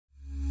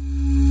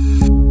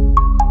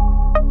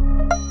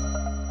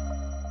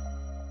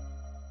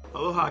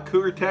Aloha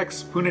Cougar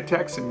Techs, Puna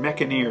Techs, and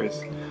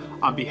Mechaneers.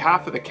 On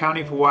behalf of the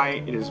County of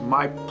Hawaii, it is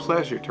my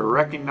pleasure to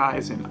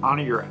recognize and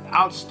honor your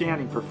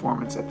outstanding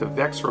performance at the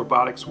VEX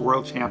Robotics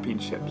World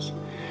Championships.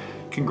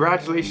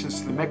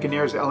 Congratulations to the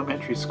Mechaneers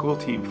Elementary School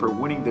team for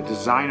winning the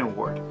Design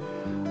Award.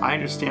 I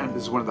understand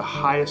this is one of the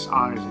highest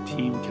honors a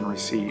team can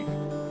receive.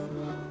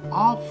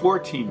 All 4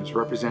 teams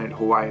represented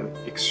Hawaii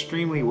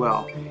extremely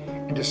well,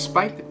 and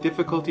despite the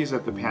difficulties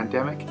of the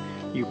pandemic,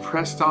 you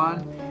pressed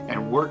on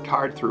and worked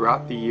hard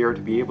throughout the year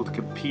to be able to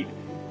compete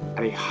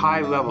at a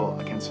high level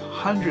against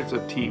hundreds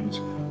of teams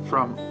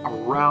from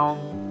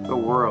around the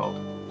world.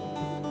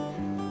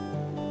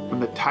 From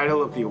the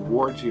title of the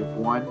awards you have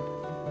won,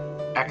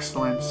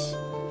 excellence,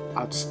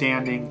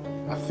 outstanding,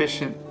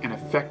 efficient, and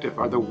effective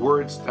are the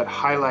words that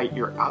highlight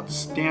your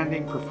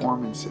outstanding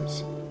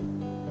performances.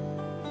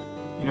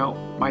 You know,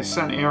 my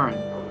son Aaron,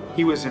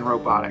 he was in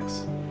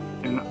robotics,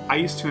 and I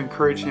used to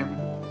encourage him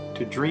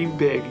to dream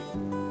big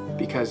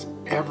because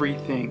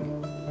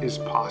everything is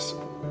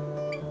possible.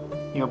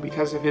 You know,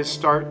 because of his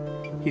start,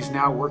 he's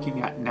now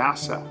working at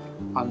NASA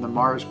on the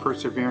Mars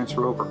Perseverance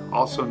rover,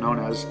 also known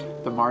as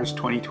the Mars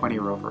 2020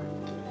 rover.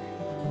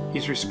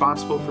 He's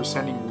responsible for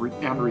sending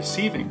and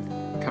receiving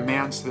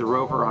commands to the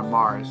rover on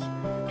Mars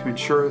to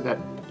ensure that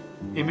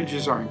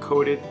images are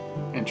encoded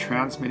and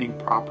transmitting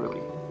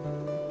properly.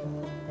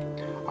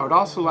 I would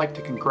also like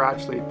to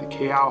congratulate the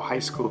Keau High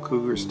School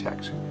Cougars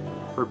Techs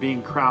for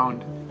being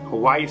crowned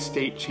Hawaii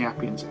State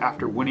Champions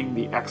after winning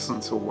the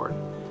Excellence Award,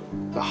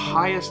 the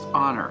highest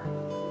honor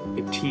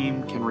a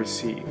team can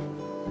receive.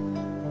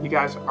 You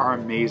guys are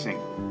amazing.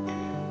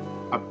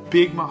 A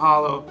big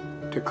mahalo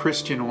to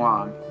Christian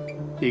Wang,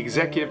 the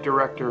Executive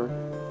Director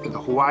for the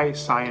Hawaii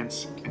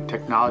Science and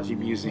Technology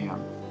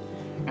Museum,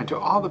 and to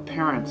all the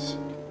parents,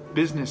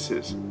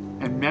 businesses,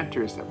 and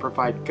mentors that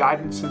provide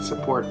guidance and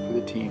support for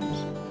the teams.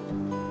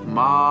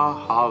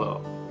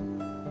 Mahalo.